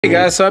Hey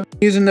guys, so I've been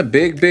using the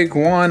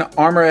Bigbigwon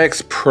Armor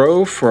X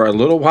Pro for a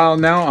little while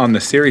now on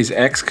the Series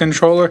X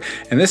controller,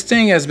 and this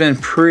thing has been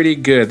pretty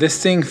good. This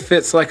thing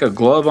fits like a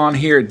glove on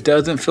here. It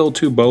doesn't feel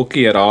too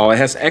bulky at all. It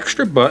has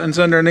extra buttons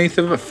underneath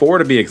of it, 4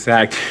 to be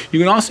exact. You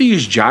can also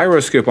use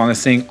gyroscope on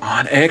this thing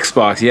on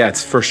Xbox. Yeah,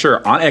 it's for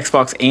sure on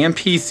Xbox and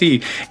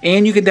PC,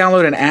 and you can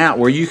download an app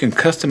where you can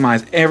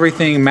customize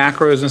everything,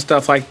 macros and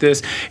stuff like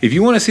this. If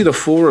you want to see the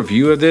full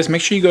review of this,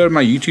 make sure you go to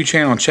my YouTube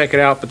channel and check it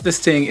out, but this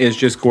thing is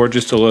just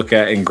gorgeous to look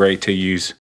at and great to use.